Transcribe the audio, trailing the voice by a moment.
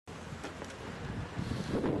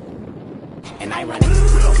I run it,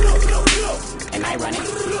 and I run it,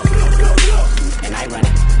 and I run it,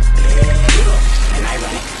 and I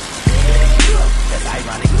run it, cause I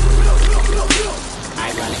run it, I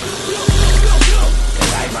run it, cause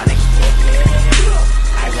I run it,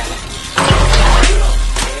 I run it.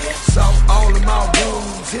 So all of my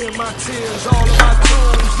wounds, hear my tears, all of my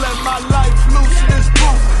tunes, let my life loose in this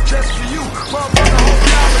booth, just for you, motherfucker, hope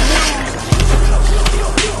y'all amused.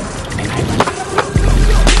 And I run it.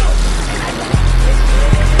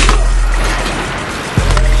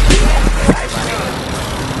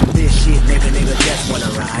 This shit make a nigga just wanna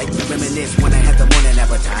ride. Reminisce when I had the morning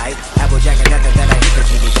appetite. Applejack and after that I hit the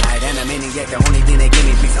jiggy side. And a maniac, the only thing that give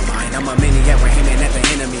me peace of mind. I'm a maniac when aiming at the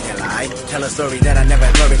enemy that lie. Tell a story that I never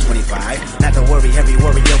heard at 25. Not to worry, heavy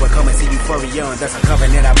warrior will come and see euphoria. And that's a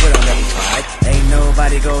covenant I put on every tribe. Ain't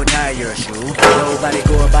nobody go tie your shoe. Nobody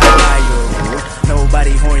go abide by your rule.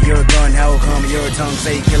 Nobody horn your gun. How come your tongue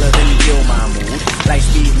say killer then kill my mood? Light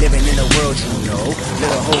speed living in the world you know.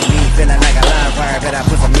 Little old me feeling like a live wire. Bet I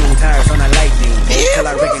put some new tires on a lightning bolt till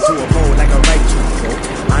I wreck into a pole like a right to go.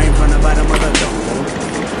 I ain't from the bottom of the dough.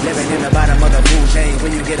 Living in the bottom of the food chain.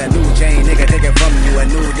 When you get a new chain, nigga take it from you. A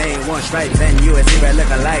new name, one stripes and you a zero look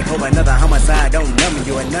alike. Hope another homicide don't numb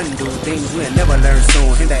you. And none do things we'll never learn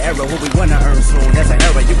soon. In the era what we wanna earn soon. That's an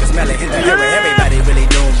era you can smell it. In the era everybody really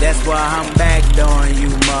doomed. That's why I'm back on you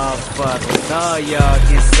motherfuckers. All y'all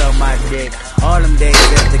can suck my dick. All them days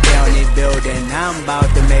at the county building. I'm about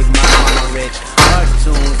to make my mama rich.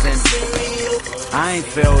 Cartoons and I ain't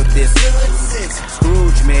felt this.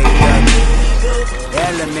 Scrooge made up.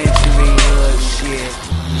 Elementary hood shit.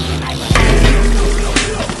 I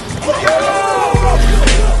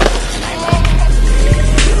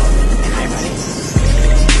run it.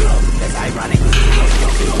 That's ironic.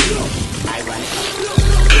 Ironic.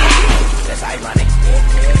 That's ironic.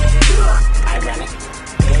 Ironic.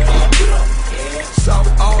 So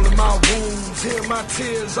all of my wounds, hear my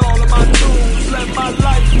tears, all of my tunes, let my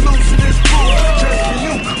life loose in this booth, just for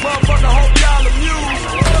you, motherfucker, hope y'all amused.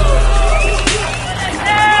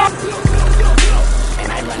 And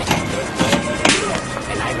I run it.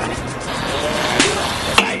 And I run it.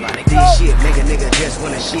 That's ironic. This shit make a nigga just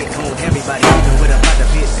wanna shit on everybody, even with about to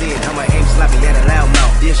piss in. I'ma aim sloppy at a loud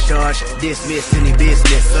mouth. Discharge, dismiss any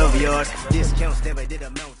business of yours. Discounts never did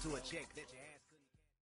amount to a check that you